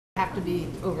have to be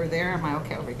over there? Am I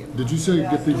okay over here? Did you say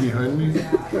get thee behind me?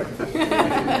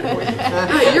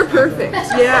 You're perfect.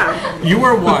 Yeah. You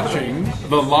are watching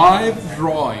the live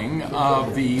drawing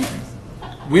of the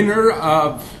winner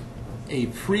of a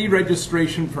free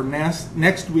registration for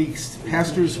next week's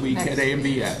Pastor's Week at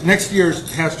AMBS. Next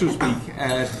year's Pastor's Week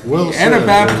at the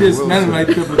Anabaptist Mennonite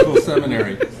Biblical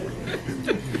Seminary.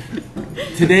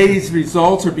 Today's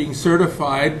results are being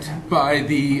certified by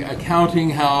the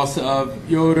accounting house of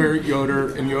Yoder,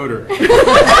 Yoder, and Yoder. That's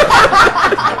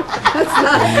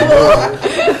not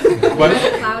cool. What?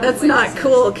 That's not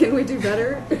cool. Can we do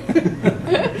better?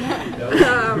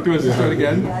 Do we start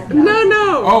again?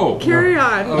 No. Oh. Carry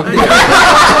on. Okay.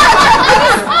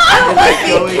 I don't like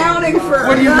the accounting firm.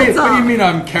 What do you mean? What do you mean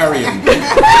I'm carrying?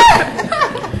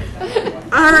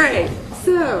 All right.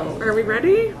 So, are we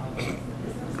ready?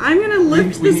 I'm going to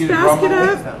lift this basket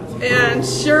up, and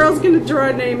Cheryl's going to draw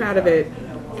a name out of it.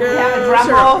 Go, We have a drum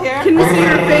roll here. Can we see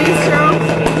her face, Cheryl?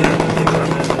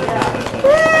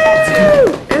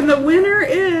 Woo! And the winner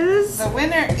is... The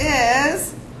winner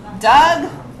is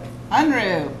Doug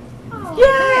Unruh.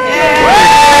 Yay!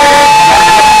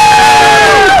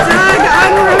 Doug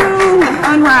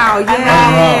Unruh!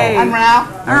 Yay!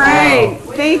 Unruh. All right.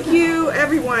 Thank you,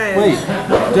 everyone. Wait,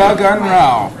 Doug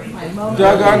Unruh.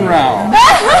 Doug Unruh.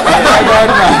 Doug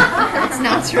Unruh. That's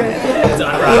not true. It's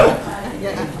unraveled.